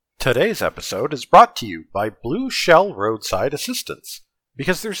Today's episode is brought to you by Blue Shell Roadside Assistance,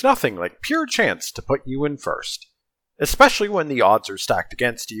 because there's nothing like pure chance to put you in first. Especially when the odds are stacked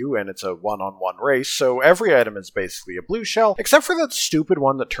against you and it's a one-on-one race, so every item is basically a blue shell, except for that stupid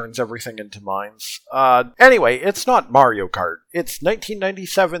one that turns everything into mines. Anyway, it's not Mario Kart, it's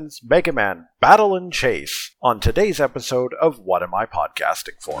 1997's Mega Man Battle and Chase, on today's episode of What Am I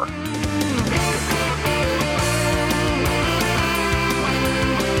Podcasting For?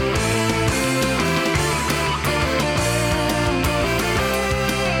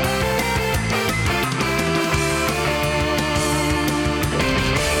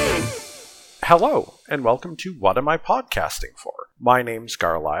 Hello, and welcome to What Am I Podcasting For? My name's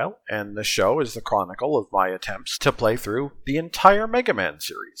Carlisle, and this show is the chronicle of my attempts to play through the entire Mega Man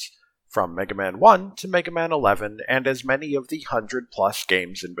series, from Mega Man 1 to Mega Man 11, and as many of the 100+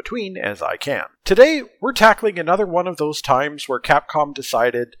 games in between as I can. Today, we're tackling another one of those times where Capcom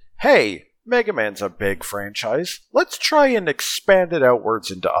decided, hey, Mega Man's a big franchise, let's try and expand it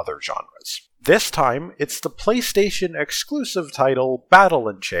outwards into other genres. This time, it's the PlayStation exclusive title Battle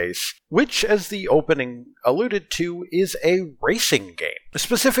and Chase, which, as the opening alluded to, is a racing game.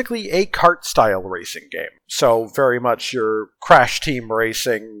 Specifically, a kart-style racing game. So, very much your Crash Team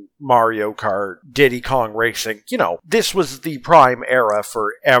Racing, Mario Kart, Diddy Kong Racing. You know, this was the prime era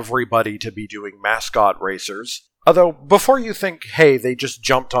for everybody to be doing mascot racers. Although, before you think, hey, they just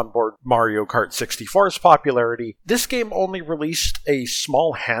jumped on board Mario Kart 64's popularity, this game only released a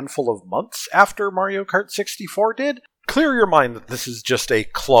small handful of months after Mario Kart 64 did. Clear your mind that this is just a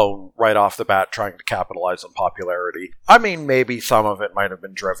clone right off the bat trying to capitalize on popularity. I mean, maybe some of it might have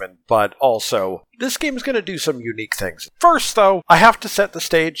been driven, but also, this game's going to do some unique things. First, though, I have to set the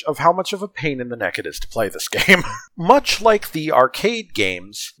stage of how much of a pain in the neck it is to play this game. Much like the arcade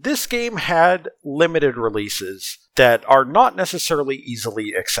games, this game had limited releases that are not necessarily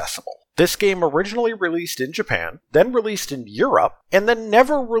easily accessible. This game originally released in Japan, then released in Europe, and then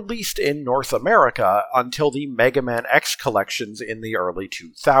never released in North America until the Mega Man X collections in the early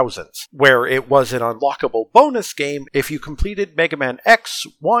 2000s, where it was an unlockable bonus game if you completed Mega Man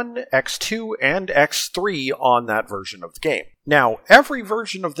X1, X2, and X3 on that version of the game. Now, every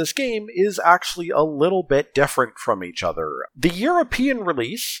version of this game is actually a little bit different from each other. The European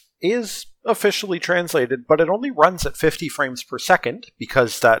release is officially translated, but it only runs at 50 frames per second,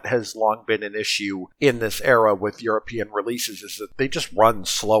 because that has long been an issue in this era with European releases, is that they just run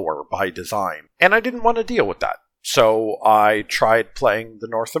slower by design. And I didn't want to deal with that. So I tried playing the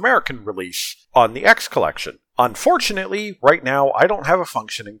North American release on the X collection. Unfortunately, right now I don't have a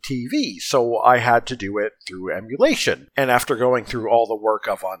functioning TV, so I had to do it through emulation. And after going through all the work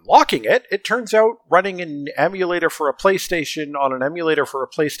of unlocking it, it turns out running an emulator for a PlayStation on an emulator for a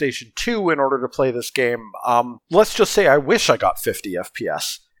PlayStation 2 in order to play this game, let's just say I wish I got 50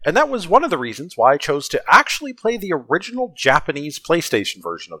 FPS. And that was one of the reasons why I chose to actually play the original Japanese PlayStation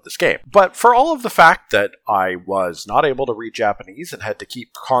version of this game. But for all of the fact that I was not able to read Japanese and had to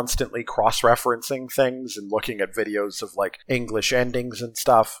keep constantly cross-referencing things and looking at videos of like English endings and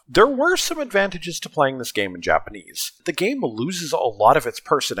stuff, there were some advantages to playing this game in Japanese. The game loses a lot of its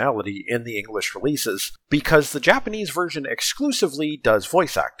personality in the English releases because the Japanese version exclusively does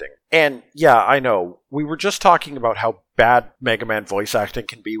voice acting. And yeah, I know, we were just talking about how bad Mega Man voice acting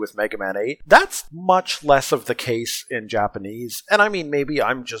can be with Mega Man 8. That's much less of the case in Japanese. And I mean, maybe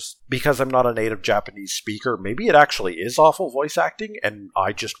I'm just, because I'm not a native Japanese speaker, maybe it actually is awful voice acting, and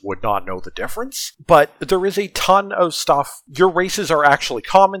I just would not know the difference. But there is a ton of stuff. Your races are actually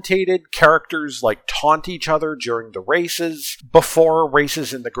commentated. Characters, like, taunt each other during the races. Before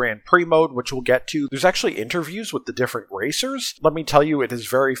races in the Grand Prix mode, which we'll get to, there's actually interviews with the different racers. Let me tell you, it is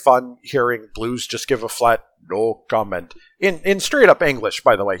very fun hearing Blues just give a flat no comment. In straight up English,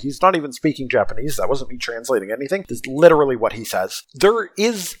 by the way. He's not even speaking Japanese. That wasn't me translating anything. This is literally what he says. There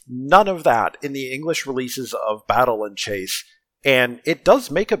is none of that in the English releases of Battle and Chase. And it does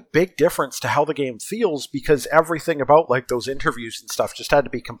make a big difference to how the game feels, because everything about like those interviews and stuff just had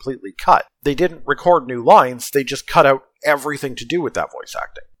to be completely cut. They didn't record new lines. They just cut out everything to do with that voice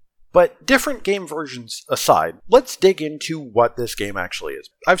acting. But different game versions aside, let's dig into what this game actually is.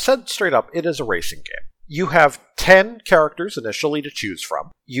 I've said straight up, it is a racing game. You have 10 characters initially to choose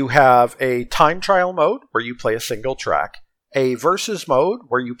from. You have a time trial mode where you play a single track, a versus mode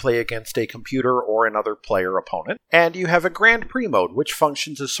where you play against a computer or another player opponent, and you have a Grand Prix mode, which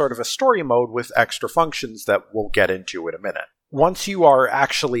functions as sort of a story mode with extra functions that we'll get into in a minute. Once you are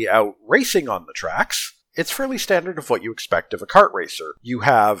actually out racing on the tracks, it's fairly standard of what you expect of a kart racer. You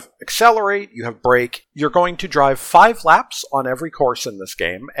have accelerate, you have brake, you're going to drive 5 laps on every course in this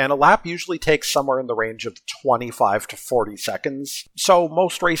game, and a lap usually takes somewhere in the range of 25 to 40 seconds. So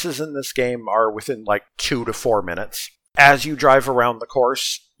most races in this game are within like 2 to 4 minutes. As you drive around the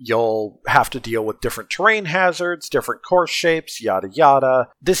course, you'll have to deal with different terrain hazards, different course shapes, yada yada.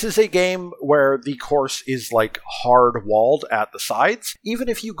 This is a game where the course is like hard-walled at the sides. Even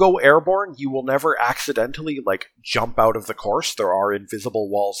if you go airborne, you will never accidentally like jump out of the course. There are invisible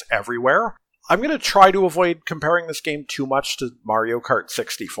walls everywhere. I'm going to try to avoid comparing this game too much to Mario Kart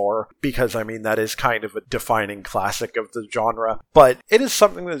 64, because, I mean, that is kind of a defining classic of the genre. But it is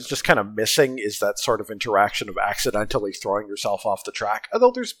something that is just kind of missing, is that sort of interaction of accidentally throwing yourself off the track,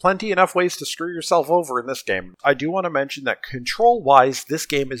 although there's plenty enough ways to screw yourself over in this game. I do want to mention that control-wise, this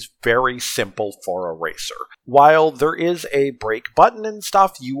game is very simple for a racer. While there is a brake button and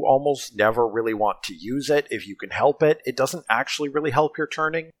stuff, you almost never really want to use it if you can help it. It doesn't actually really help your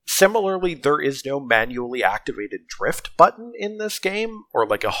turning. Similarly, there is no manually activated drift button in this game, or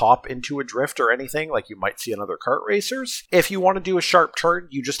like a hop into a drift or anything like you might see in other kart racers. If you want to do a sharp turn,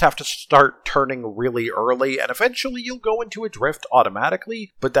 you just have to start turning really early, and eventually you'll go into a drift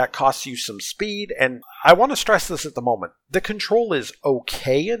automatically, but that costs you some speed, and I want to stress this at the moment. The control is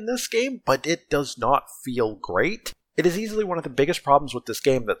okay in this game, but it does not feel great. It is easily one of the biggest problems with this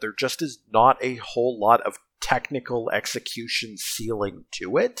game that there just is not a whole lot of technical execution ceiling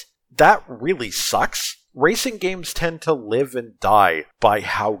to it. That really sucks. Racing games tend to live and die by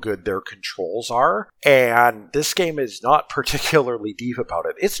how good their controls are, and this game is not particularly deep about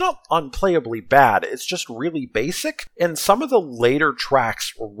it. It's not unplayably bad, it's just really basic, and some of the later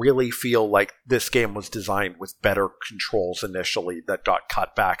tracks really feel like this game was designed with better controls initially that got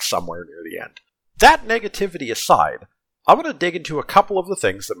cut back somewhere near the end. That negativity aside, I'm going to dig into a couple of the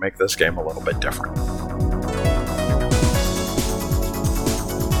things that make this game a little bit different.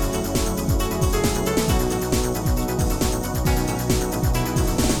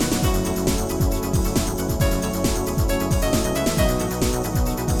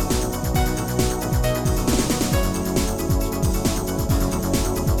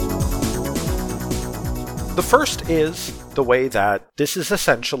 The first is the way that this is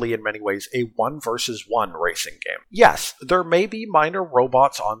essentially, in many ways, a 1 versus 1 racing game. Yes, there may be minor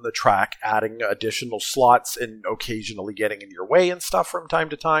robots on the track adding additional slots and occasionally getting in your way and stuff from time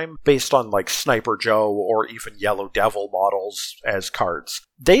to time, based on like Sniper Joe or even Yellow Devil models as cards.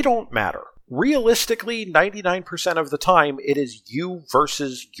 They don't matter. Realistically, 99% of the time, it is you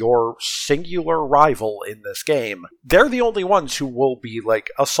versus your singular rival in this game. They're the only ones who will be, like,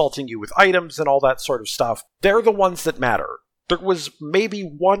 assaulting you with items and all that sort of stuff. They're the ones that matter. There was maybe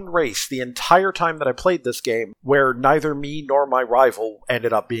one race the entire time that I played this game where neither me nor my rival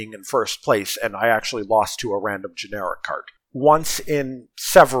ended up being in first place, and I actually lost to a random generic card. Once in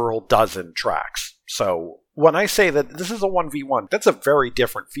several dozen tracks. So when I say that this is a 1v1, that's a very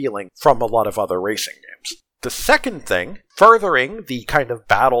different feeling from a lot of other racing games. The second thing, furthering the kind of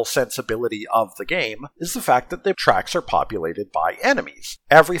battle sensibility of the game, is the fact that the tracks are populated by enemies.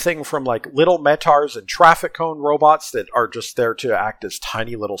 Everything from like little Metars and traffic cone robots that are just there to act as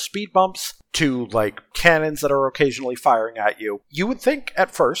tiny little speed bumps, to like cannons that are occasionally firing at you. You would think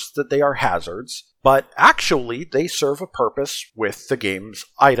at first that they are hazards, but actually they serve a purpose with the game's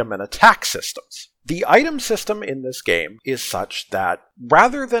item and attack systems. The item system in this game is such that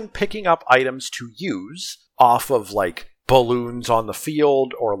rather than picking up items to use off of like balloons on the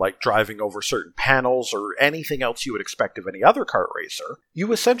field or like driving over certain panels or anything else you would expect of any other kart racer,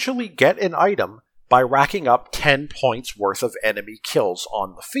 you essentially get an item by racking up 10 points worth of enemy kills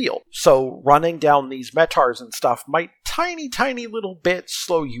on the field. So running down these Metars and stuff might tiny little bit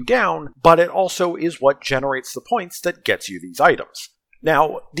slow you down, but it also is what generates the points that gets you these items.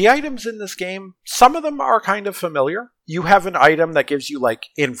 Now, the items in this game, some of them are kind of familiar. You have an item that gives you, like,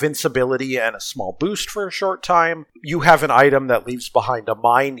 invincibility and a small boost for a short time. You have an item that leaves behind a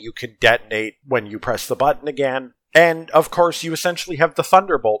mine you can detonate when you press the button again. And, of course, you essentially have the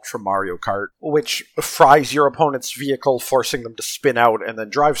Thunderbolt from Mario Kart, which fries your opponent's vehicle, forcing them to spin out and then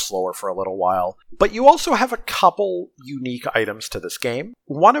drive slower for a little while. But you also have a couple unique items to this game.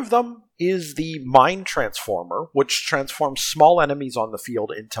 One of them is the Mine Transformer, which transforms small enemies on the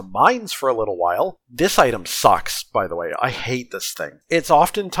field into mines for a little while. This item sucks, by the way. I hate this thing. It's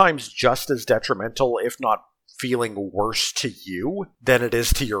oftentimes just as detrimental, if not feeling worse to you, than it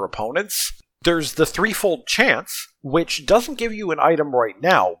is to your opponents. There's the Threefold Chance, which doesn't give you an item right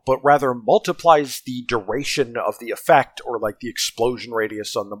now, but rather multiplies the duration of the effect, or like the explosion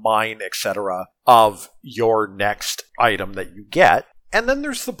radius on the mine, etc., of your next item that you get. And then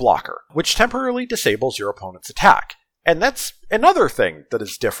there's the blocker, which temporarily disables your opponent's attack. And that's another thing that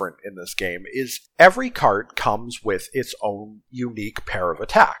is different in this game, is every cart comes with its own unique pair of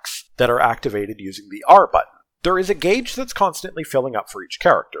attacks that are activated using the R button. There is a gauge that's constantly filling up for each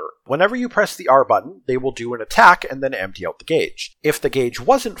character. Whenever you press the R button, they will do an attack and then empty out the gauge. If the gauge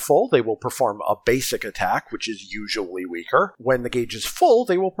wasn't full, they will perform a basic attack, which is usually weaker. When the gauge is full,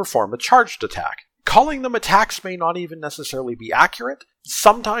 they will perform a charged attack. Calling them attacks may not even necessarily be accurate.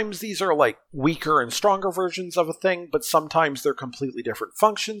 Sometimes these are like weaker and stronger versions of a thing, but sometimes they're completely different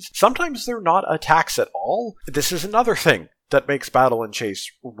functions. Sometimes they're not attacks at all. This is another thing that makes Battle and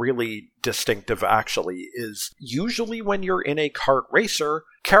Chase really distinctive, actually, is usually when you're in a kart racer,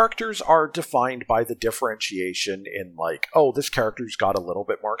 characters are defined by the differentiation in like, oh, this character's got a little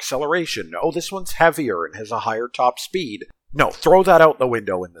bit more acceleration. Oh, this one's heavier and has a higher top speed. No, throw that out the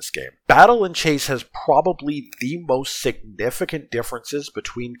window in this game. Battle and Chase has probably the most significant differences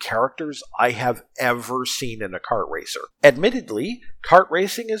between characters I have ever seen in a kart racer. Admittedly, kart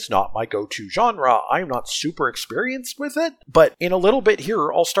racing is not my go-to genre. I'm not super experienced with it, but in a little bit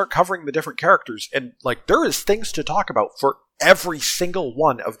here, I'll start covering the different characters, and like there is things to talk about for every single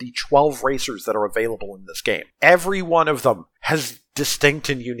one of the 12 racers that are available in this game. Every one of them has distinct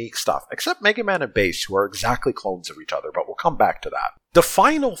and unique stuff, except Mega Man and Bass, who are exactly clones of each other, but we'll come back to that. The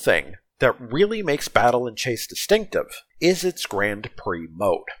final thing that really makes Battle and Chase distinctive is its Grand Prix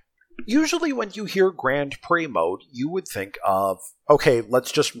mode. Usually when you hear Grand Prix mode, you would think of, okay,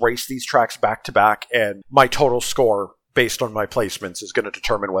 let's just race these tracks back to back, and my total score based on my placements is going to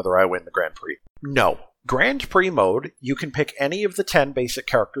determine whether I win the Grand Prix. No. Grand Prix mode, you can pick any of the 10 basic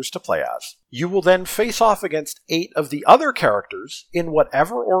characters to play as. You will then face off against 8 of the other characters in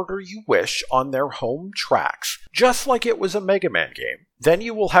whatever order you wish on their home tracks, just like it was a Mega Man game. Then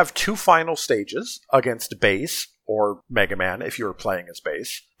you will have 2 final stages against Bass, or Mega Man if you were playing as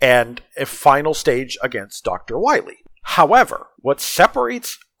Bass, and a final stage against Dr. Wily. However, what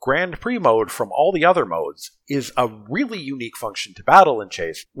separates Grand Prix mode from all the other modes is a really unique function to Battle and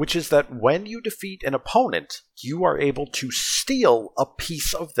Chase, which is that when you defeat an opponent, you are able to steal a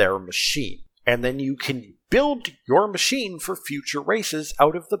piece of their machine. And then you can build your machine for future races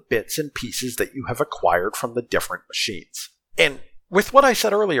out of the bits and pieces that you have acquired from the different machines. And with what I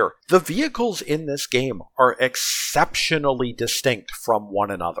said earlier, the vehicles in this game are exceptionally distinct from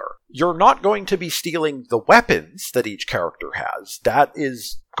one another. You're not going to be stealing the weapons that each character has. That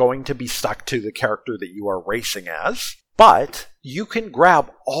is going to be stuck to the character that you are racing as. But you can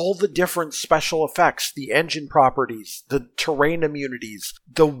grab all the different special effects, the engine properties, the terrain immunities,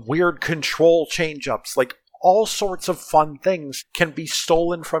 the weird control change-ups, like all sorts of fun things can be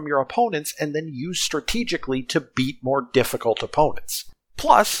stolen from your opponents and then used strategically to beat more difficult opponents.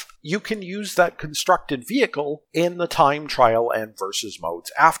 Plus, you can use that constructed vehicle in the time trial and versus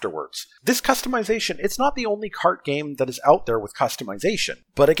modes afterwards. This customization, it's not the only kart game that is out there with customization.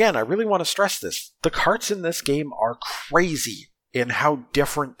 But again, I really want to stress this. The karts in this game are crazy in how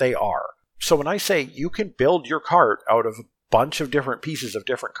different they are. So when I say you can build your kart out of bunch of different pieces of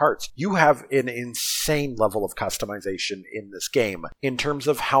different karts, you have an insane level of customization in this game in terms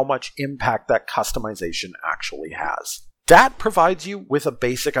of how much impact that customization actually has. That provides you with a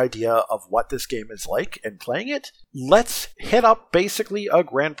basic idea of what this game is like and playing it. Let's hit up basically a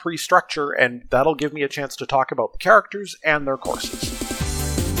Grand Prix structure, and that'll give me a chance to talk about the characters and their courses.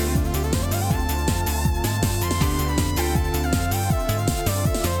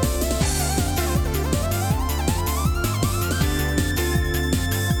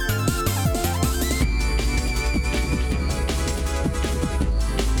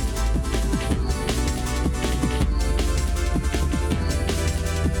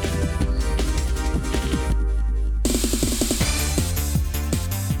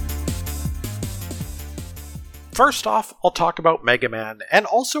 First off, I'll talk about Mega Man and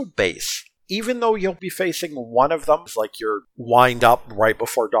also Bass. Even though you'll be facing one of them, like you're wind up right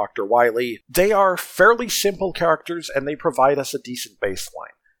before Dr. Wily, they are fairly simple characters and they provide us a decent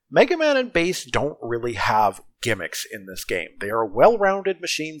baseline. Mega Man and Bass don't really have gimmicks in this game. They are well-rounded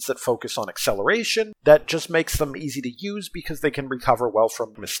machines that focus on acceleration. That just makes them easy to use because they can recover well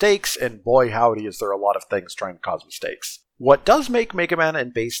from mistakes, and boy howdy is there a lot of things trying to cause mistakes. What does make Mega Man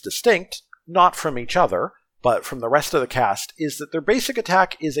and Bass distinct, not from each other, but from the rest of the cast, is that their basic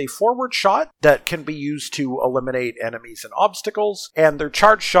attack is a forward shot that can be used to eliminate enemies and obstacles, and their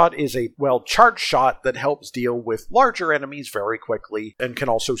charge shot is a well-charged shot that helps deal with larger enemies very quickly and can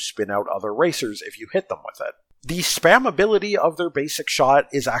also spin out other racers if you hit them with it. The spammability of their basic shot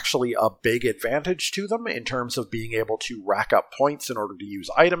is actually a big advantage to them in terms of being able to rack up points in order to use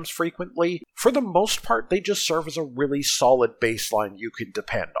items frequently. For the most part, they just serve as a really solid baseline you can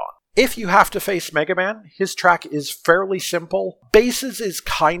depend on. If you have to face Mega Man, his track is fairly simple. Bases is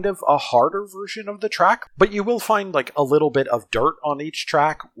kind of a harder version of the track, but you will find like a little bit of dirt on each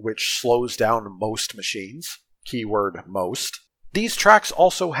track, which slows down most machines. Keyword most. These tracks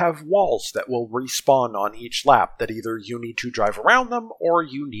also have walls that will respawn on each lap that either you need to drive around them or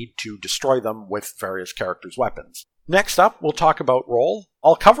you need to destroy them with various characters' weapons. Next up, we'll talk about Roll.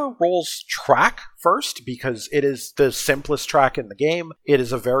 I'll cover Roll's track first because it is the simplest track in the game. It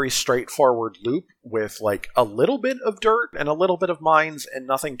is a very straightforward loop with like a little bit of dirt and a little bit of mines and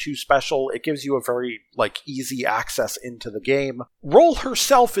nothing too special. It gives you a very easy access into the game. Roll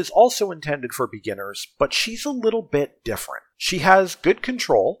herself is also intended for beginners, but she's a little bit different. She has good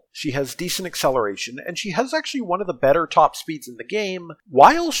control, she has decent acceleration, and she has actually one of the better top speeds in the game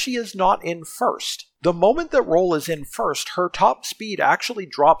while she is not in first. The moment that Roll is in first, her top speed actually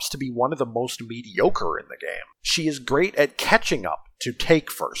drops to be one of the most mediocre in the game. She is great at catching up to take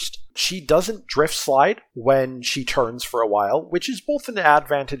first. She doesn't drift slide when she turns for a while, which is both an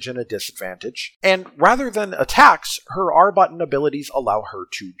advantage and a disadvantage. And rather than attacks, her R button abilities allow her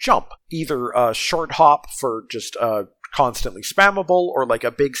to jump. Either a short hop for just constantly spammable, or like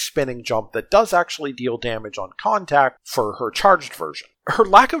a big spinning jump that does actually deal damage on contact for her charged version. Her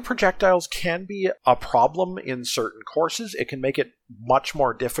lack of projectiles can be a problem in certain courses. It can make it much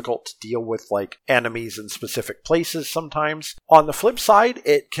more difficult to deal with enemies in specific places sometimes. On the flip side,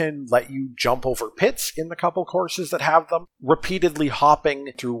 it can let you jump over pits in the couple courses that have them. Repeatedly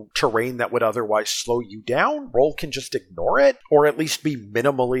hopping through terrain that would otherwise slow you down, Roll can just ignore it, or at least be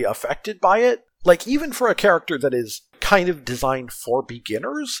minimally affected by it. Even for a character that is kind of designed for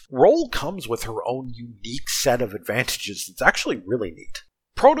beginners, Roll comes with her own unique set of advantages that's actually really neat.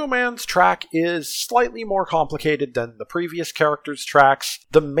 Proto Man's track is slightly more complicated than the previous characters' tracks.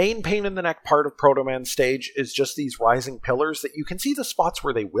 The main pain in the neck part of Proto Man's stage is just these rising pillars that you can see the spots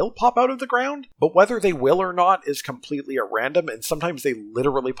where they will pop out of the ground, but whether they will or not is completely at random, and sometimes they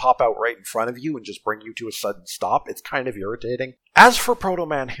literally pop out right in front of you and just bring you to a sudden stop. It's kind of irritating. As for Proto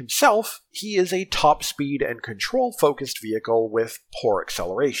Man himself, he is a top speed and control focused vehicle with poor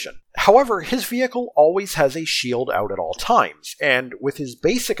acceleration. However, his vehicle always has a shield out at all times, and with his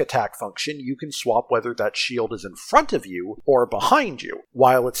basic attack function, you can swap whether that shield is in front of you or behind you.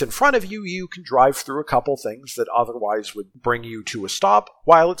 While it's in front of you, you can drive through a couple things that otherwise would bring you to a stop.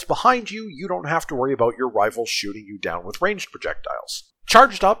 While it's behind you, you don't have to worry about your rival shooting you down with ranged projectiles.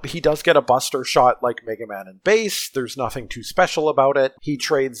 Charged up, he does get a buster shot like Mega Man and Base. There's nothing too special about it. He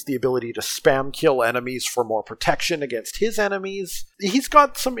trades the ability to spam kill enemies for more protection against his enemies. He's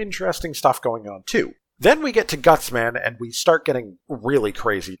got some interesting stuff going on too. Then we get to Gutsman, and we start getting really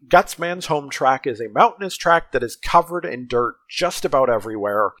crazy. Gutsman's home track is a mountainous track that is covered in dirt just about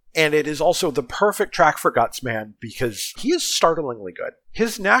everywhere, and it is also the perfect track for Gutsman because he is startlingly good.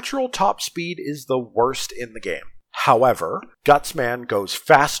 His natural top speed is the worst in the game. However, Gutsman goes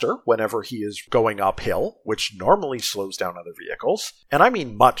faster whenever he is going uphill, which normally slows down other vehicles, and I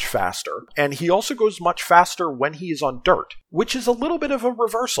mean much faster, and he also goes much faster when he is on dirt, which is a little bit of a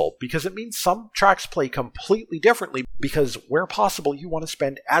reversal, because it means some tracks play completely differently, because where possible you want to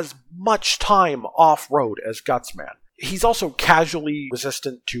spend as much time off-road as Gutsman. He's also casually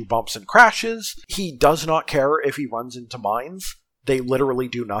resistant to bumps and crashes. He does not care if he runs into mines. They literally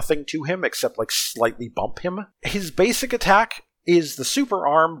do nothing to him except slightly bump him. His basic attack is the super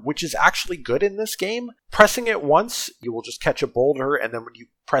arm, which is actually good in this game. Pressing it once, you will just catch a boulder, and then when you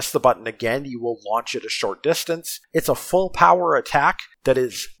press the button again, you will launch it a short distance. It's a full power attack that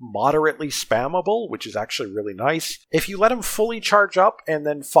is moderately spammable, which is actually really nice. If you let him fully charge up and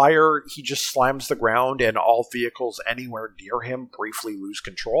then fire, he just slams the ground and all vehicles anywhere near him briefly lose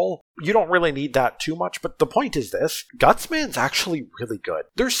control. You don't really need that too much, but the point is this: Gutsman's actually really good.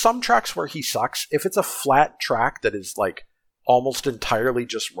 There's some tracks where he sucks. If it's a flat track that is almost entirely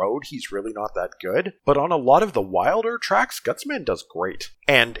just road, he's really not that good. But on a lot of the wilder tracks, Gutsman does great.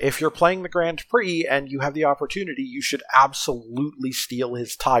 And if you're playing the Grand Prix and you have the opportunity, you should absolutely steal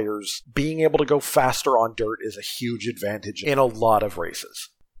his tires. Being able to go faster on dirt is a huge advantage in a lot of races.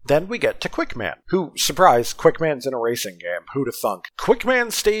 Then we get to Quickman, who, surprise, Quickman's in a racing game. Who'da thunk?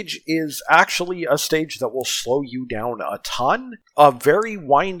 Quickman's stage is actually a stage that will slow you down a ton. A very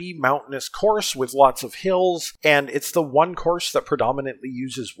windy mountainous course with lots of hills, and it's the one course that predominantly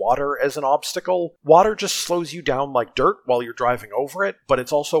uses water as an obstacle. Water just slows you down like dirt while you're driving over it, but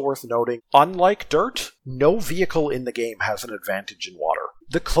it's also worth noting, unlike dirt, no vehicle in the game has an advantage in water.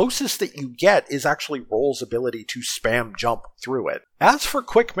 The closest that you get is actually Roll's ability to spam jump through it. As for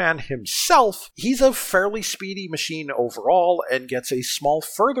Quickman himself, he's a fairly speedy machine overall and gets a small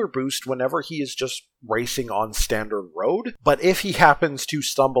further boost whenever he is just racing on standard road, but if he happens to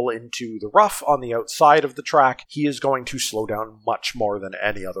stumble into the rough on the outside of the track, he is going to slow down much more than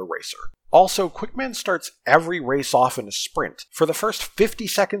any other racer. Also, Quickman starts every race off in a sprint. For the first 50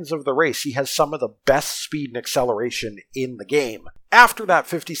 seconds of the race, he has some of the best speed and acceleration in the game. After that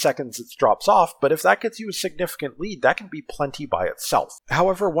 50 seconds, it drops off, but if that gets you a significant lead, that can be plenty by itself.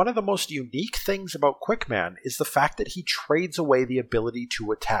 However, one of the most unique things about Quickman is the fact that he trades away the ability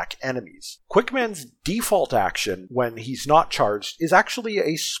to attack enemies. Quickman's default action, when he's not charged, is actually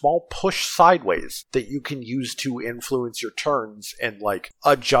a small push sideways that you can use to influence your turns and,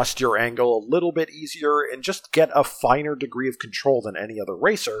 adjust your angle a little bit easier and just get a finer degree of control than any other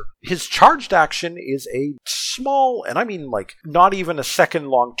racer. His charged action is a small, and I mean not even a second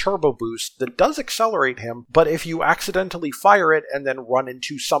long turbo boost that does accelerate him, but if you accidentally fire it and then run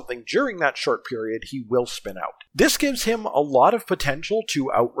into something during that short period, he will spin out. This gives him a lot of potential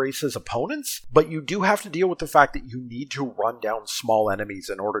to outrace his opponents, but you do have to deal with the fact that you need to run down small enemies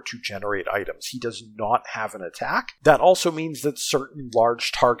in order to generate items. He does not have an attack. That also means that certain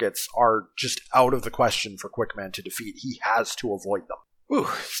large targets are just out of the question for Quickman to defeat. He has to avoid them. Ooh,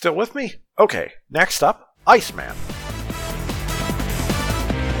 still with me? Okay, next up, Iceman.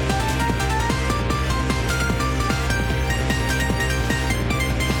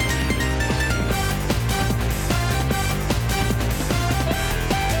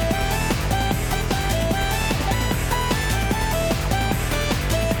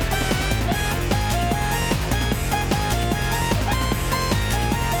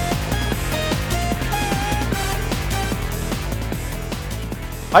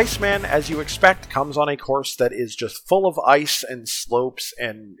 Iceman, as you expect, comes on a course that is just full of ice and slopes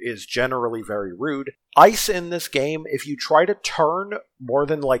and is generally very rude. Ice in this game, if you try to turn more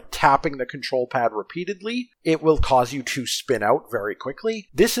than tapping the control pad repeatedly, it will cause you to spin out very quickly.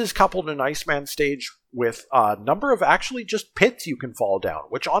 This is coupled in Iceman stage with a number of actually just pits you can fall down,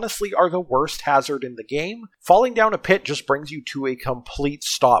 which honestly are the worst hazard in the game. Falling down a pit just brings you to a complete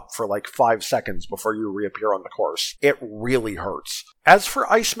stop for 5 seconds before you reappear on the course. It really hurts. As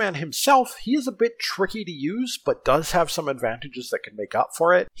for Iceman himself, he is a bit tricky to use, but does have some advantages that can make up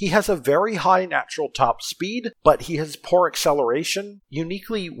for it. He has a very high natural top speed, but he has poor acceleration.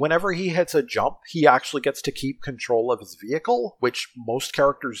 Uniquely, whenever he hits a jump, he actually gets to keep control of his vehicle, which most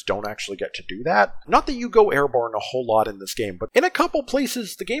characters don't actually get to do that. Not that you go airborne a whole lot in this game, but in a couple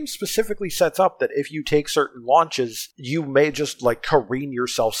places, the game specifically sets up that if you take certain launches, you may just careen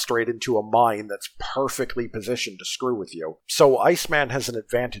yourself straight into a mine that's perfectly positioned to screw with you. So Iceman has an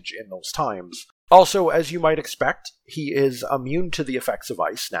advantage in those times. Also, as you might expect, he is immune to the effects of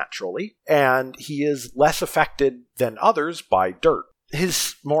ice, naturally, and he is less affected than others by dirt.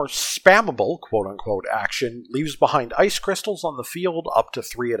 His more spammable, quote-unquote, action leaves behind ice crystals on the field, up to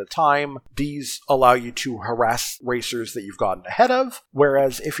 3 at a time. These allow you to harass racers that you've gotten ahead of,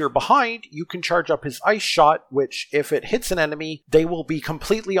 whereas if you're behind, you can charge up his ice shot, which, if it hits an enemy, they will be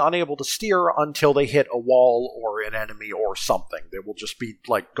completely unable to steer until they hit a wall or an enemy or something. They will just be,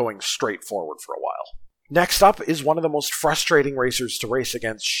 going straight forward for a while. Next up is one of the most frustrating racers to race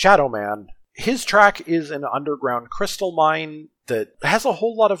against, Shadowman. His track is an underground crystal mine that has a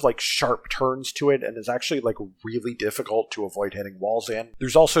whole lot of sharp turns to it and is actually really difficult to avoid hitting walls in.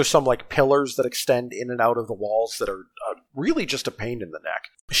 There's also some pillars that extend in and out of the walls that are really just a pain in the neck.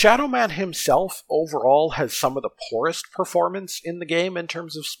 Shadowman himself overall has some of the poorest performance in the game in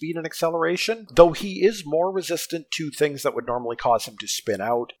terms of speed and acceleration, though he is more resistant to things that would normally cause him to spin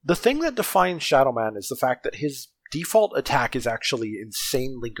out. The thing that defines Shadowman is the fact that his default attack is actually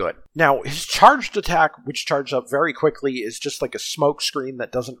insanely good. Now, his charged attack, which charges up very quickly, is just a smoke screen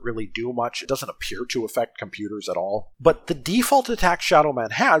that doesn't really do much. It doesn't appear to affect computers at all. But the default attack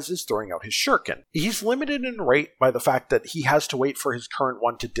Shadowman has is throwing out his shuriken. He's limited in rate by the fact that he has to wait for his current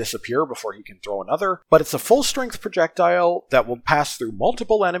one to disappear before he can throw another, but it's a full-strength projectile that will pass through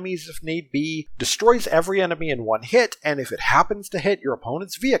multiple enemies if need be, destroys every enemy in one hit, and if it happens to hit your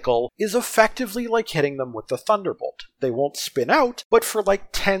opponent's vehicle, is effectively like hitting them with the Thunderbolt. They won't spin out, but for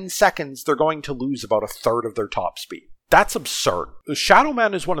 10 seconds, they're going to lose about a third of their top speed. That's absurd.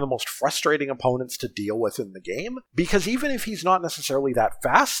 Shadowman is one of the most frustrating opponents to deal with in the game, because even if he's not necessarily that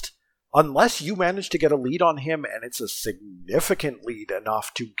fast, unless you manage to get a lead on him and it's a significant lead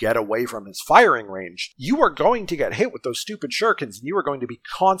enough to get away from his firing range, you are going to get hit with those stupid shurikens and you are going to be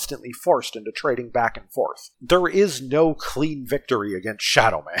constantly forced into trading back and forth. There is no clean victory against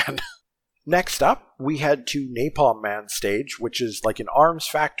Shadowman. Next up, we head to Napalm Man stage, which is like an arms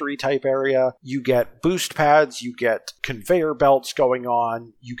factory type area. You get boost pads, you get conveyor belts going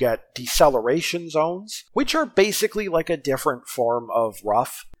on, you get deceleration zones, which are basically like a different form of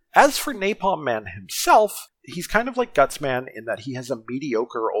rough. As for Napalm Man himself, he's kind of like Gutsman in that he has a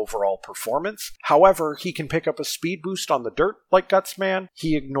mediocre overall performance. However, he can pick up a speed boost on the dirt like Gutsman.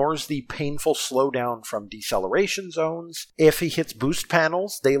 He ignores the painful slowdown from deceleration zones. If he hits boost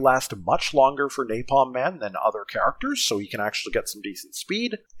panels, they last much longer for Napalm Man than other characters, so he can actually get some decent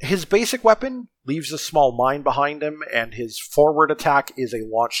speed. His basic weapon leaves a small mine behind him, and his forward attack is a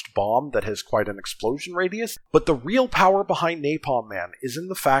launched bomb that has quite an explosion radius. But the real power behind Napalm Man is in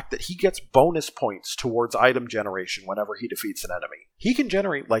the fact that he gets bonus points towards item generation whenever he defeats an enemy. He can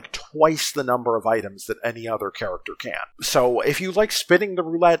generate like twice the number of items that any other character can. So if you like spinning the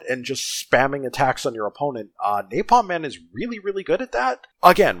roulette and just spamming attacks on your opponent, Napalm Man is really, really good at that.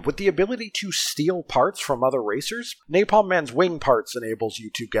 Again, with the ability to steal parts from other racers, Napalm Man's wing parts enables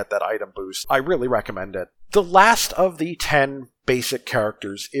you to get that item boost. I really recommend it. The last of the 10 basic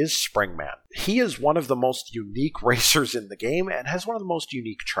characters is Springman. He is one of the most unique racers in the game and has one of the most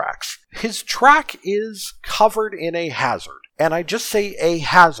unique tracks. His track is covered in a hazard. And I just say a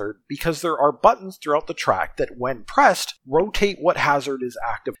hazard because there are buttons throughout the track that, when pressed, rotate what hazard is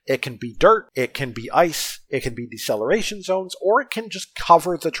active. It can be dirt, it can be ice, it can be deceleration zones, or it can just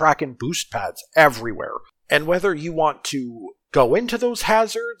cover the track in boost pads everywhere. And whether you want to go into those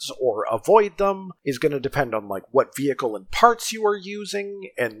hazards or avoid them is going to depend on like what vehicle and parts you are using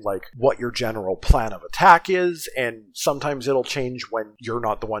and like what your general plan of attack is, and sometimes it'll change when you're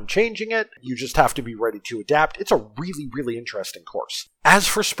not the one changing it. You just have to be ready to adapt. It's a really, really interesting course. As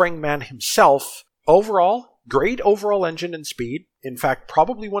for Springman himself, overall, great overall engine and speed. In fact,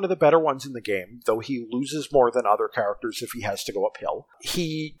 probably one of the better ones in the game, though he loses more than other characters if he has to go uphill.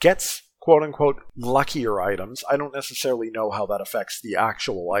 He gets quote-unquote luckier items. I don't necessarily know how that affects the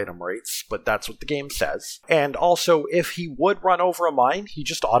actual item rates, but that's what the game says. And also, if he would run over a mine, he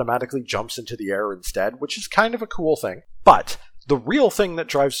just automatically jumps into the air instead, which is kind of a cool thing. But the real thing that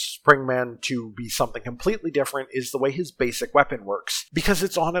drives Springman to be something completely different is the way his basic weapon works, because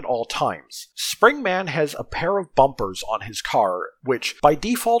it's on at all times. Springman has a pair of bumpers on his car, which by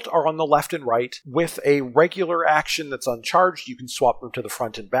default are on the left and right. With a regular action that's uncharged, you can swap them to the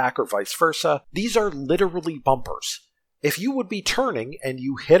front and back or vice versa. These are literally bumpers. If you would be turning and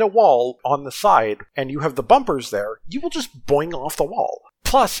you hit a wall on the side and you have the bumpers there, you will just boing off the wall.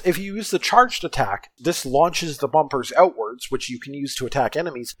 Plus, if you use the charged attack, this launches the bumpers outwards, which you can use to attack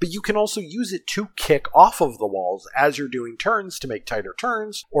enemies, but you can also use it to kick off of the walls as you're doing turns to make tighter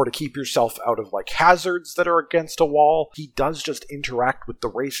turns, or to keep yourself out of like hazards that are against a wall. He does just interact with the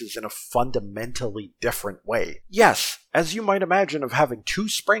races in a fundamentally different way. Yes, as you might imagine of having two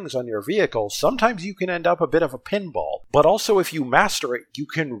springs on your vehicle, sometimes you can end up a bit of a pinball, but also if you master it, you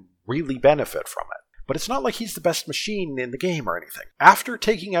can really benefit from it. But it's not like he's the best machine in the game or anything. After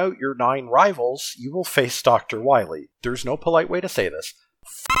taking out your 9 rivals, you will face Dr. Wily. There's no polite way to say this.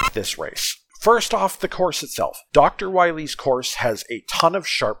 F*** this race. First off, the course itself. Dr. Wily's course has a ton of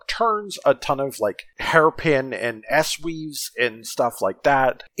sharp turns, a ton of like hairpin and S-weaves and stuff like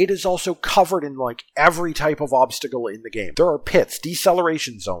that. It is also covered in like every type of obstacle in the game. There are pits,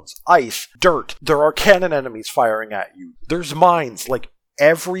 deceleration zones, ice, dirt. There are cannon enemies firing at you. There's mines, like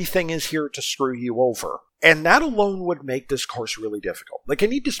everything is here to screw you over. And that alone would make this course really difficult. Like, I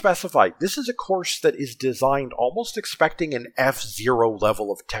need to specify, this is a course that is designed almost expecting an F-Zero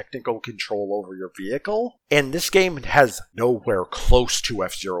level of technical control over your vehicle, and this game has nowhere close to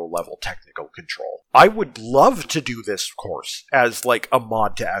F-Zero level technical control. I would love to do this course as like a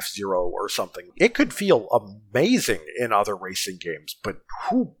mod to F-Zero or something. It could feel amazing in other racing games, but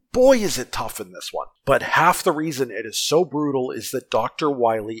boy is it tough in this one. But half the reason it is so brutal is that Dr.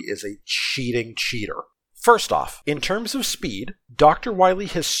 Wily is a cheating cheater. First off, in terms of speed, Dr. Wily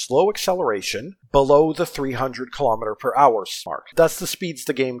has slow acceleration below the 300 km per hour mark. That's the speeds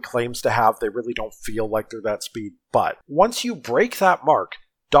the game claims to have. They really don't feel like they're that speed. But once you break that mark,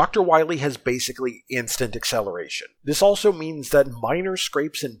 Dr. Wily has basically instant acceleration. This also means that minor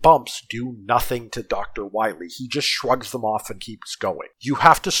scrapes and bumps do nothing to Dr. Wily. He just shrugs them off and keeps going. You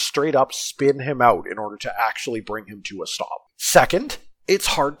have to straight up spin him out in order to actually bring him to a stop. Second, it's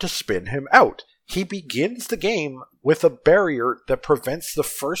hard to spin him out. He begins the game with a barrier that prevents the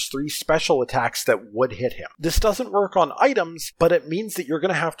first 3 special attacks that would hit him. This doesn't work on items, but it means that you're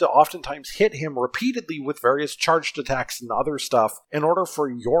going to have to oftentimes hit him repeatedly with various charged attacks and other stuff in order for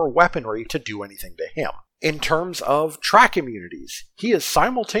your weaponry to do anything to him. In terms of track immunities, he is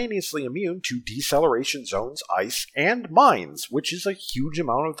simultaneously immune to deceleration zones, ice, and mines, which is a huge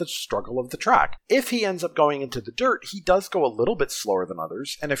amount of the struggle of the track. If he ends up going into the dirt, he does go a little bit slower than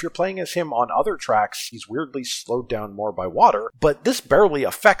others, and if you're playing as him on other tracks, he's weirdly slowed down more by water, but this barely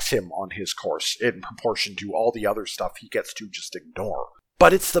affects him on his course in proportion to all the other stuff he gets to just ignore.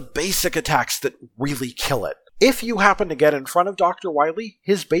 But it's the basic attacks that really kill it. If you happen to get in front of Dr. Wily,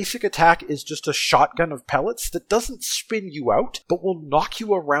 his basic attack is just a shotgun of pellets that doesn't spin you out, but will knock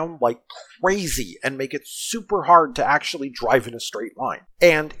you around like crazy and make it super hard to actually drive in a straight line.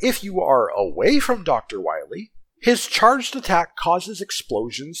 And if you are away from Dr. Wily, his charged attack causes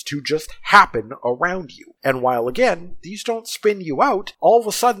explosions to just happen around you. And while again, these don't spin you out, all of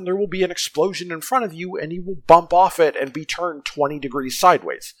a sudden there will be an explosion in front of you and you will bump off it and be turned 20 degrees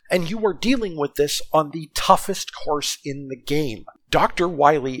sideways. And you are dealing with this on the toughest course in the game. Dr.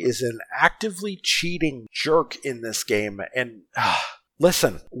 Wily is an actively cheating jerk in this game, and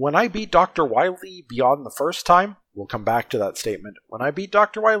listen, when I beat Dr. Wily beyond the first time, we'll come back to that statement. When I beat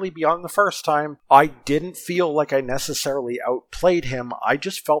Dr. Wily beyond the first time, I didn't feel like I necessarily outplayed him. I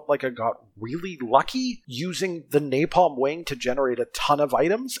just felt like I got really lucky using the napalm wing to generate a ton of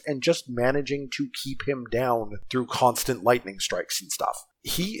items and just managing to keep him down through constant lightning strikes and stuff.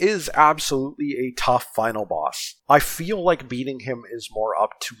 He is absolutely a tough final boss. I feel like beating him is more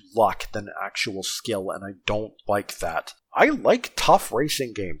up to luck than actual skill, and I don't like that. I like tough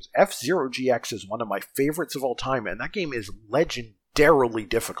racing games. F-Zero GX is one of my favorites of all time, and that game is legendarily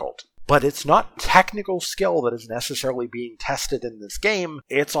difficult. But it's not technical skill that is necessarily being tested in this game.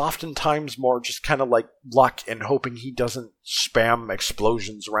 It's oftentimes more just kind of like luck and hoping he doesn't spam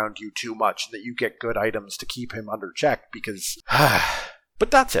explosions around you too much and that you get good items to keep him under check, because... But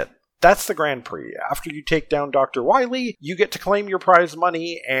that's it. That's the Grand Prix. After you take down Dr. Wily, you get to claim your prize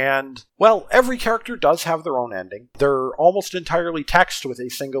money, and, well, every character does have their own ending. They're almost entirely text with a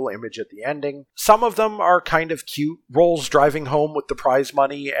single image at the ending. Some of them are kind of cute. Roll's driving home with the prize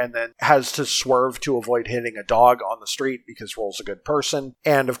money and then has to swerve to avoid hitting a dog on the street because Roll's a good person.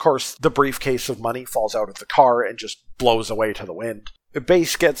 And, of course, the briefcase of money falls out of the car and just blows away to the wind.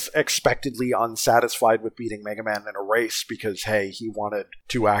 Base gets expectedly unsatisfied with beating Mega Man in a race because, hey, he wanted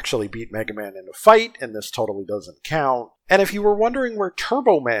to actually beat Mega Man in a fight, and this totally doesn't count. And if you were wondering where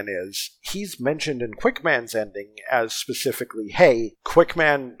Turbo Man is, he's mentioned in Quickman's ending as specifically, hey,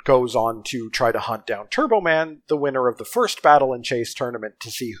 Quickman goes on to try to hunt down Turbo Man, the winner of the first Battle and Chase tournament,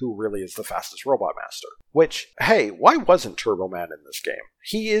 to see who really is the fastest Robot Master. Which, hey, why wasn't Turbo Man in this game?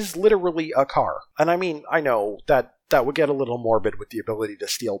 He is literally a car. And I mean, I know that would get a little morbid with the ability to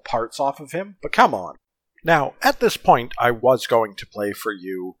steal parts off of him, but come on. Now, at this point, I was going to play for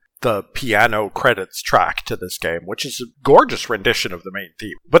you the piano credits track to this game, which is a gorgeous rendition of the main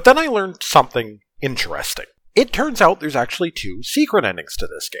theme. But then I learned something interesting. It turns out there's actually 2 secret endings to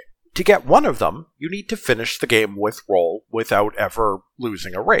this game. To get one of them, you need to finish the game with Roll without ever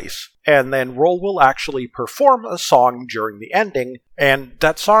losing a race. And then Roll will actually perform a song during the ending, and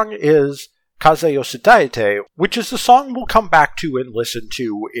that song is Kaze Yoshitaete, which is the song we'll come back to and listen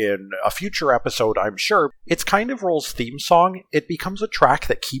to in a future episode, I'm sure. It's kind of Roll's theme song. It becomes a track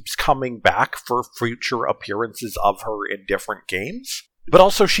that keeps coming back for future appearances of her in different games. But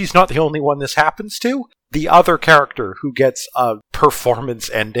also, she's not the only one this happens to. The other character who gets a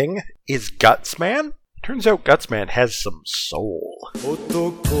performance ending is Gutsman. Turns out Gutsman has some soul.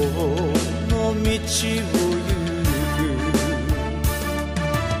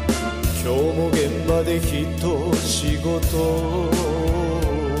 今日も現場で一仕事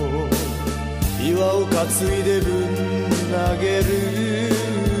岩を担いでぶん投げる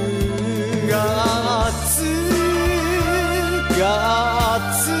ガッツガッ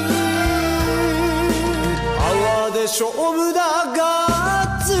ツパワーで勝負だガ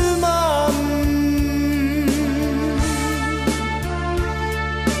ッツマン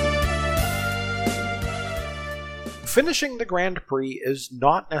Finishing the Grand Prix is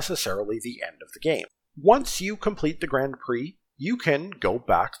not necessarily the end of the game. Once you complete the Grand Prix, you can go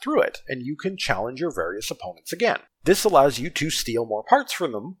back through it, and you can challenge your various opponents again. This allows you to steal more parts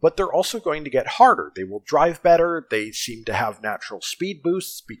from them, but they're also going to get harder. They will drive better, they seem to have natural speed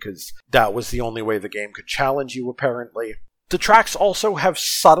boosts, because that was the only way the game could challenge you, apparently. The tracks also have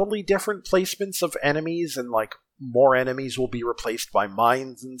subtly different placements of enemies, and more enemies will be replaced by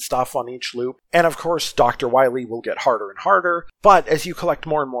mines and stuff on each loop. And of course, Dr. Wily will get harder and harder, but as you collect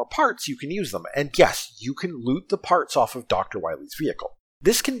more and more parts, you can use them. And yes, you can loot the parts off of Dr. Wily's vehicle.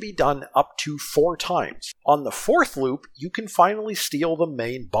 This can be done up to 4 times. On the 4th loop, you can finally steal the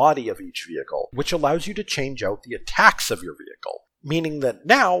main body of each vehicle, which allows you to change out the attacks of your vehicle. meaning that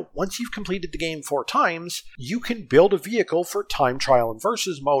now, once you've completed the game 4 times, you can build a vehicle for time trial and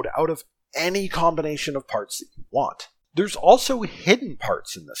versus mode out of any combination of parts that you want. There's also hidden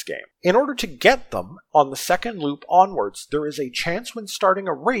parts in this game. In order to get them, on the second loop onwards, there is a chance when starting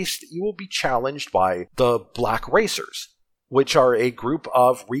a race that you will be challenged by the Black Racers, which are a group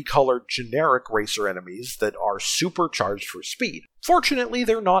of recolored generic racer enemies that are supercharged for speed. Fortunately,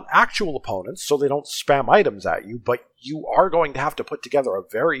 they're not actual opponents, so they don't spam items at you, but you are going to have to put together a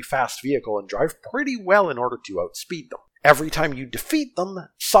very fast vehicle and drive pretty well in order to outspeed them. Every time you defeat them,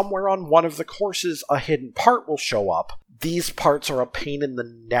 somewhere on one of the courses a hidden part will show up. These parts are a pain in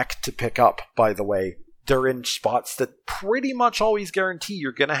the neck to pick up, by the way. They're in spots that pretty much always guarantee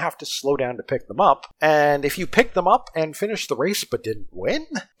you're going to have to slow down to pick them up, and if you pick them up and finish the race but didn't win,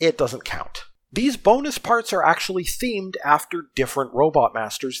 it doesn't count. These bonus parts are actually themed after different Robot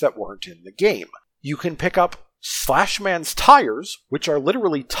Masters that weren't in the game. You can pick up Slashman's tires, which are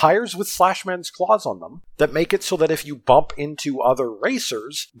literally tires with Slashman's claws on them, that make it so that if you bump into other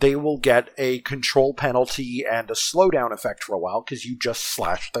racers, they will get a control penalty and a slowdown effect for a while because you just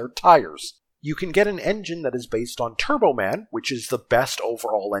slashed their tires. You can get an engine that is based on Turboman, which is the best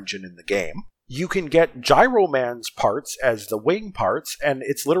overall engine in the game. You can get Gyroman's parts as the wing parts, and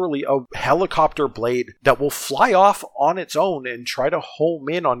it's literally a helicopter blade that will fly off on its own and try to home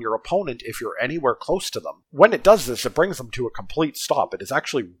in on your opponent if you're anywhere close to them. When it does this, it brings them to a complete stop. It is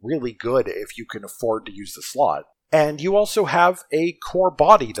actually really good if you can afford to use the slot. And you also have a core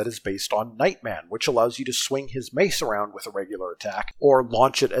body that is based on Nightman, which allows you to swing his mace around with a regular attack, or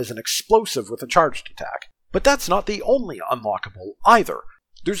launch it as an explosive with a charged attack. But that's not the only unlockable either.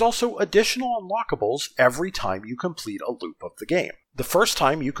 There's also additional unlockables every time you complete a loop of the game. The first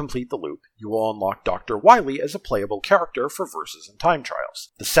time you complete the loop, you will unlock Dr. Wily as a playable character for versus and time trials.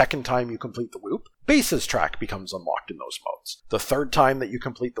 The second time you complete the loop, Base's track becomes unlocked in those modes. The third time that you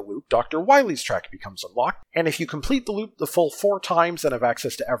complete the loop, Dr. Wily's track becomes unlocked, and if you complete the loop the full 4 times and have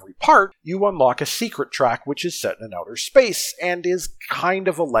access to every part, you unlock a secret track which is set in outer space and is kind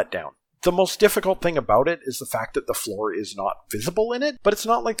of a letdown. The most difficult thing about it is the fact that the floor is not visible in it, but it's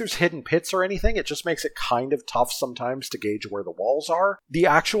not like there's hidden pits or anything. It just makes it kind of tough sometimes to gauge where the walls are. The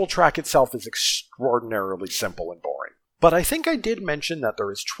actual track itself is extraordinarily simple and boring. But I think I did mention that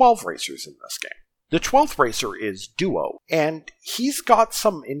there is 12 racers in this game. The 12th racer is Duo, and he's got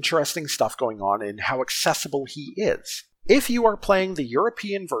some interesting stuff going on in how accessible he is. If you are playing the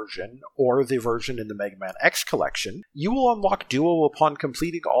European version, or the version in the Mega Man X collection, you will unlock Duo upon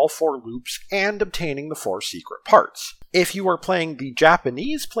completing all 4 loops and obtaining the 4 secret parts. If you are playing the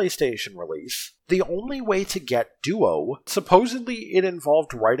Japanese PlayStation release, the only way to get Duo, supposedly it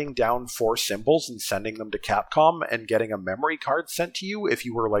involved writing down 4 symbols and sending them to Capcom and getting a memory card sent to you if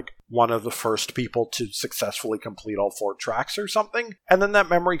you were like one of the first people to successfully complete all 4 tracks or something, and then that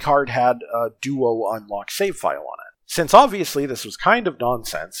memory card had a Duo unlock save file on it. Since obviously this was kind of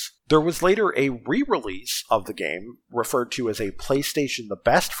nonsense, there was later a re-release of the game, referred to as a PlayStation The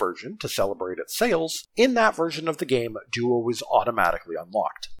Best version to celebrate its sales. In that version of the game, Duo was automatically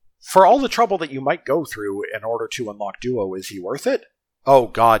unlocked. For all the trouble that you might go through in order to unlock Duo, is he worth it? Oh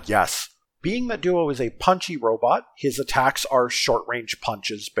god, yes. Being that Duo is a punchy robot, his attacks are short-range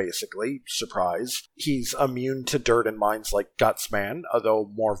punches, basically. Surprise. He's immune to dirt and mines like Gutsman,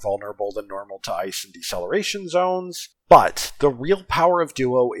 although more vulnerable than normal to ice and deceleration zones. But the real power of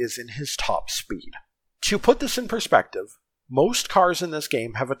Duo is in his top speed. To put this in perspective, most cars in this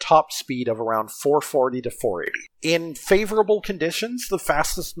game have a top speed of around 440 to 480. In favorable conditions, the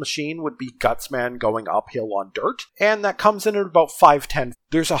fastest machine would be Gutsman going uphill on dirt, and that comes in at about 510.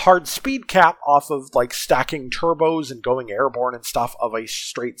 There's a hard speed cap off of like stacking turbos and going airborne and stuff of a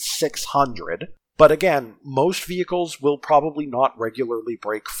straight 600. But again, most vehicles will probably not regularly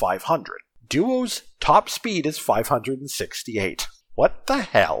break 500. Duo's top speed is 568. What the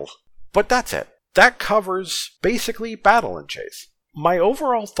hell? But that's it. That covers basically Battle and Chase. My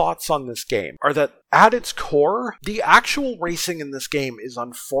overall thoughts on this game are that at its core, the actual racing in this game is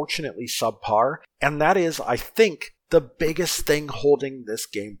unfortunately subpar, and that is, I think, the biggest thing holding this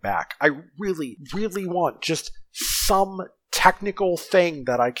game back. I really, really want just some technical thing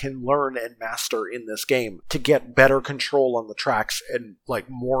that I can learn and master in this game to get better control on the tracks and like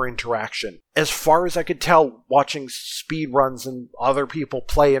more interaction. As far as I could tell, watching speed runs and other people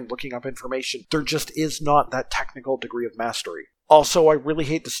play and looking up information, there just is not that technical degree of mastery. Also, I really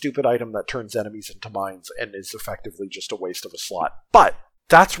hate the stupid item that turns enemies into mines and is effectively just a waste of a slot. But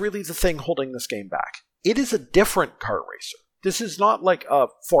that's really the thing holding this game back. It is a different kart racer. This is not like a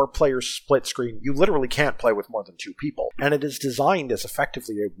 4-player split screen. You literally can't play with more than 2 people. And it is designed as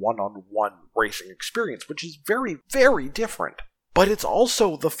effectively a one-on-one racing experience, which is very, very different. but it's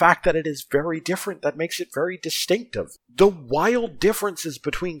also the fact that it is very different that makes it very distinctive. The wild differences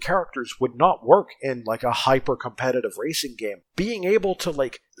between characters would not work in like a hyper-competitive racing game. Being able to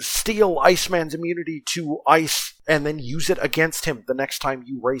like steal Iceman's immunity to ice and then use it against him the next time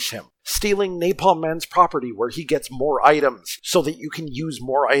you race him. Stealing Napalm Man's property where he gets more items so that you can use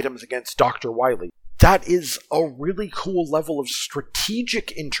more items against Dr. Wily. That is a really cool level of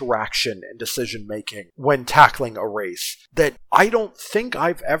strategic interaction and decision-making when tackling a race that I don't think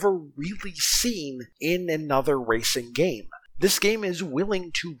I've ever really seen in another racing game. This game is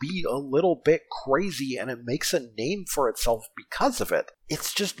willing to be a little bit crazy, and it makes a name for itself because of it.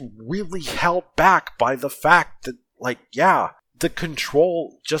 It's just really held back by the fact that, the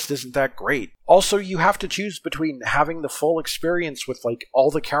control just isn't that great. Also, you have to choose between having the full experience with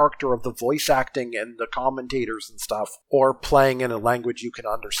all the character of the voice acting and the commentators and stuff, or playing in a language you can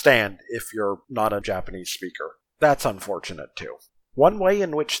understand if you're not a Japanese speaker. That's unfortunate too. One way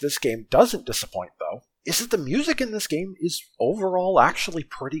in which this game doesn't disappoint, though, is that the music in this game is overall actually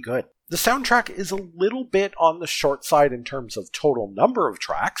pretty good. The soundtrack is a little bit on the short side in terms of total number of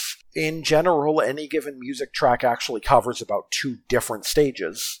tracks. In general, any given music track actually covers about 2 different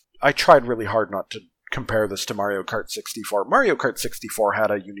stages. I tried really hard not to compare this to Mario Kart 64. Mario Kart 64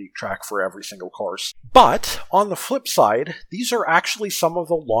 had a unique track for every single course. But, on the flip side, these are actually some of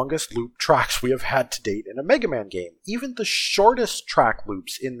the longest loop tracks we have had to date in a Mega Man game. Even the shortest track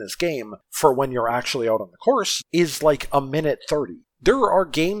loops in this game, for when you're actually out on the course, is like a minute 30. There are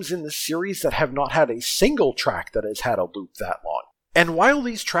games in this series that have not had a single track that has had a loop that long. And while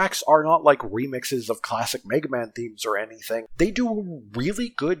these tracks are not like remixes of classic Mega Man themes or anything, they do a really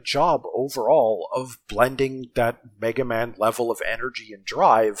good job overall of blending that Mega Man level of energy and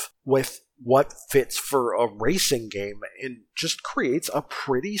drive with what fits for a racing game and just creates a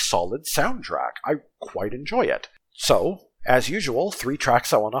pretty solid soundtrack. I quite enjoy it. So, as usual, 3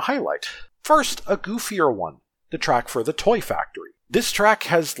 tracks I want to highlight. First, a goofier one, the track for the Toy Factory. This track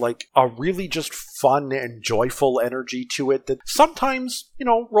has a really just fun and joyful energy to it that sometimes,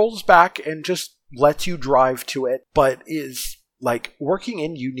 rolls back and just lets you drive to it, but is working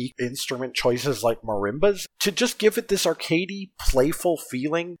in unique instrument choices like marimbas to just give it this arcadey, playful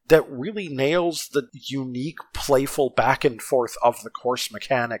feeling that really nails the unique, playful back and forth of the course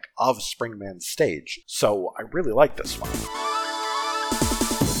mechanic of Springman's stage. So I really like this one.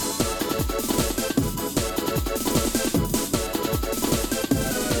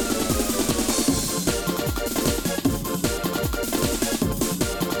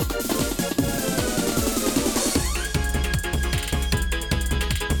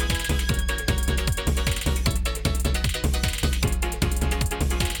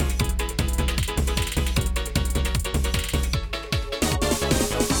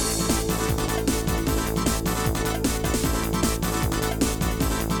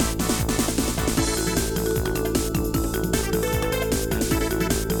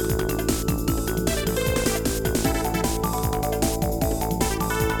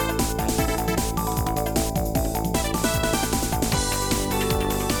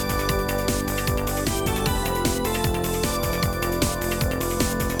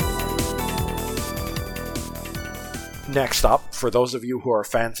 Next up, for those of you who are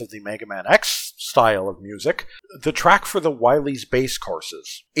fans of the Mega Man X style of music, the track for the Wily's Bass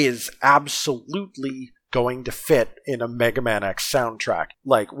courses is absolutely going to fit in a Mega Man X soundtrack.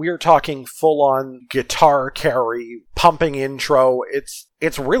 We are talking full-on guitar carry, pumping intro.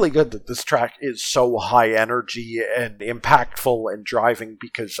 It's really good that this track is so high energy and impactful and driving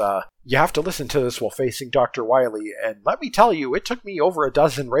because you have to listen to this while facing Dr. Wily, and let me tell you, it took me over a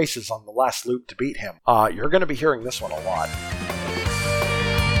dozen races on the last loop to beat him. You're going to be hearing this one a lot.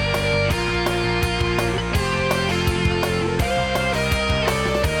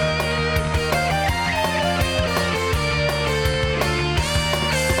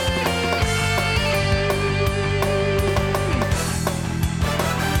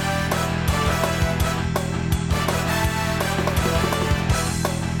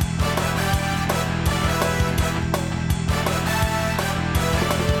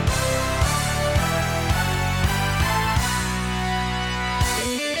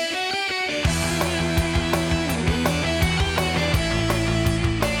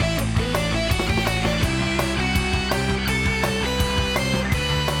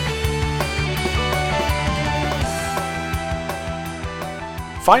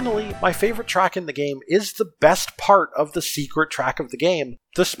 Finally, my favorite track in the game is the best part of the secret track of the game,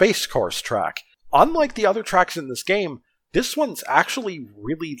 the Space Course track. Unlike the other tracks in this game, this one's actually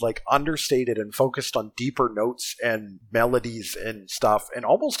really understated and focused on deeper notes and melodies and stuff, and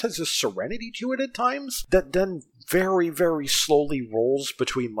almost has a serenity to it at times that then very, very slowly rolls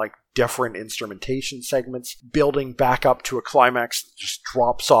between like different instrumentation segments, building back up to a climax that just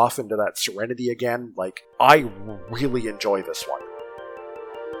drops off into that serenity again. Like, I really enjoy this one.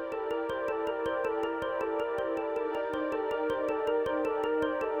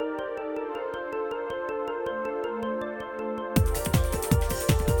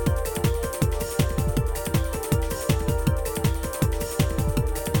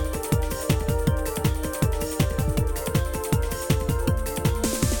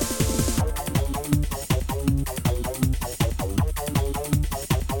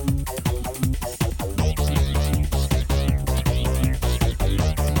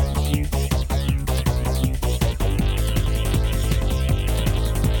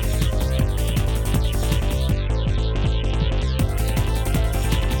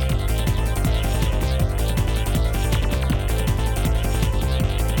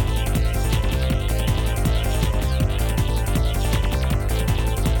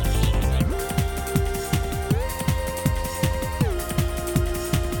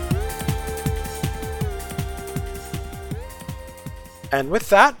 And with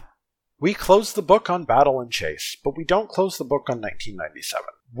that, we close the book on Battle and Chase, but we don't close the book on 1997.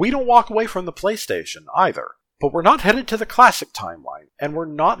 We don't walk away from the PlayStation either, but we're not headed to the classic timeline, and we're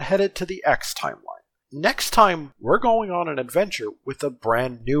not headed to the X timeline. Next time, we're going on an adventure with a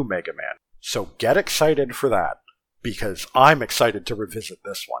brand new Mega Man, so get excited for that, because I'm excited to revisit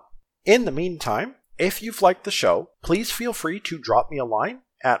this one. In the meantime, if you've liked the show, please feel free to drop me a line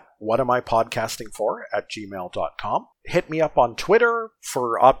at whatamipodcasting4@gmail.com. Hit me up on Twitter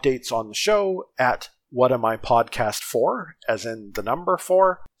for updates on the show at whatamipodcast4, as in the number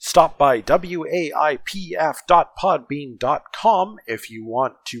 4. Stop by waipf.podbean.com if you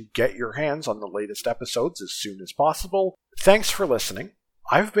want to get your hands on the latest episodes as soon as possible. Thanks for listening.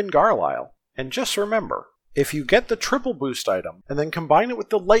 I've been Garlisle, and just remember, if you get the triple boost item and then combine it with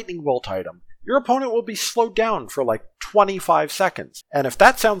the lightning bolt item, your opponent will be slowed down for like 25 seconds. And if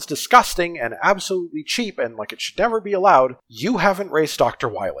that sounds disgusting and absolutely cheap and like it should never be allowed, you haven't raced Dr.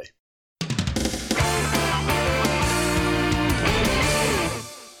 Wily.